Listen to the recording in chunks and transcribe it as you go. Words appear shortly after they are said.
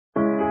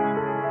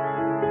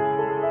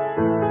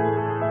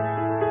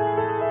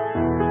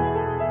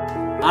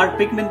Are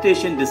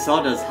pigmentation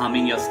disorders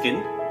harming your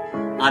skin?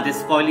 Are they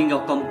spoiling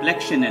your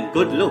complexion and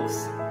good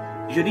looks?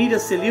 You need a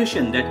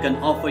solution that can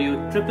offer you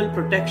triple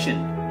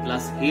protection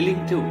plus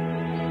healing too.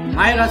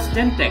 Myhra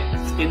Stemtech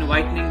Skin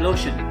Whitening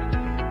Lotion,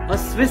 a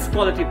Swiss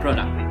quality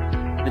product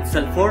with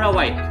Sulfura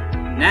White,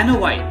 Nano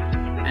White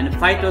and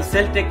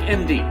Phytoceltec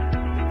MD.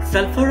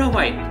 Sulfura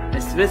White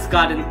is Swiss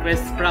garden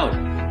cress sprout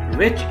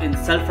rich in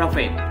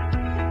sulforaphane,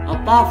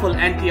 a powerful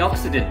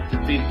antioxidant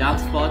to treat dark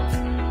spots,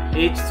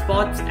 age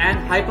spots and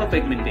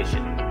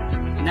hyperpigmentation.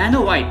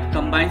 Nano White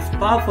combines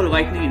powerful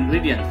whitening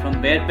ingredients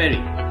from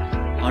bearberry,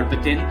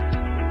 orpington,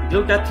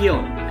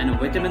 glutathione and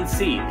vitamin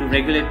C to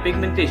regulate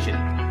pigmentation,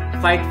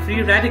 fight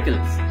free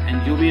radicals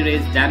and UV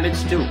rays damage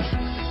too.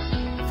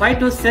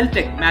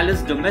 Phytoceltec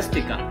Malus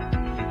domestica,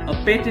 a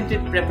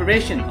patented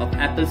preparation of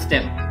apple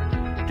stem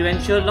to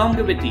ensure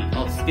longevity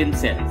of skin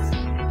cells.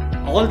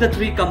 All the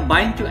three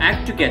combine to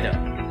act together,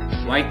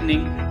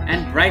 whitening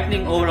and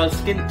brightening overall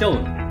skin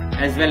tone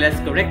as well as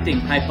correcting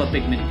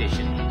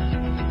hyperpigmentation,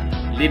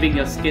 leaving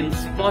your skin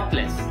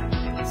spotless,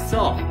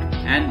 soft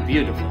and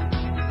beautiful.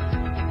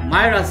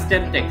 Myhra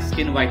Stemtech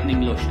Skin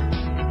Whitening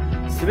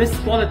Lotion, Swiss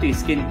quality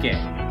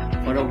skincare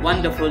for a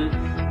wonderful,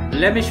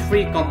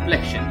 blemish-free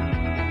complexion